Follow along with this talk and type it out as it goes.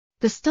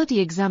The study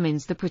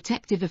examines the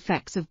protective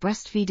effects of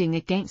breastfeeding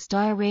against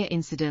diarrhea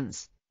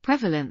incidence,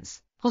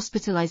 prevalence,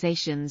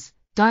 hospitalizations,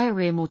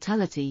 diarrhea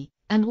mortality,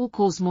 and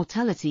all-cause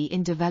mortality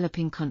in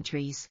developing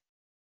countries.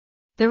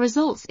 The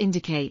results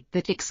indicate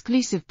that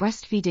exclusive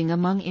breastfeeding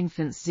among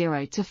infants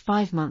 0 to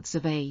 5 months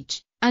of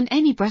age, and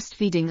any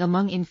breastfeeding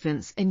among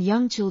infants and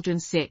young children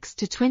 6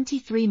 to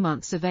 23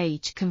 months of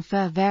age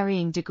confer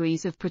varying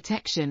degrees of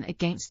protection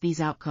against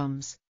these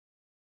outcomes.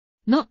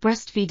 Not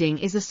breastfeeding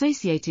is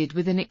associated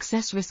with an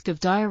excess risk of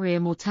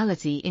diarrhea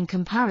mortality in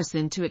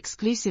comparison to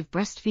exclusive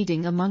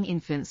breastfeeding among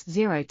infants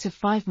 0 to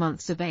 5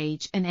 months of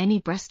age and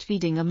any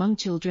breastfeeding among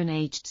children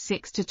aged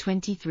 6 to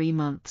 23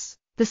 months.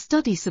 The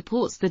study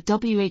supports the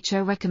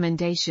WHO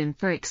recommendation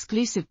for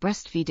exclusive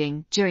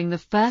breastfeeding during the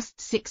first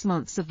 6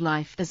 months of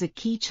life as a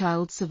key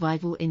child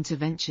survival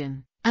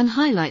intervention, and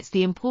highlights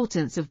the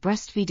importance of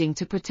breastfeeding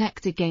to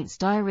protect against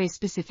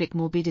diarrhea-specific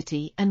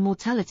morbidity and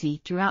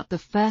mortality throughout the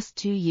first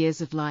 2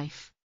 years of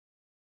life.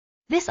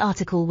 This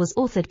article was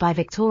authored by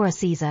Victora,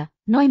 Cesar,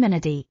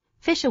 Noiman,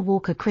 Fischer,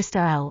 Walker, Christa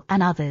L.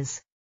 and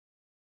others.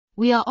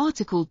 We are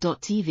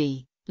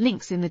RTCLTV,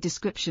 links in the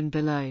description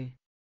below.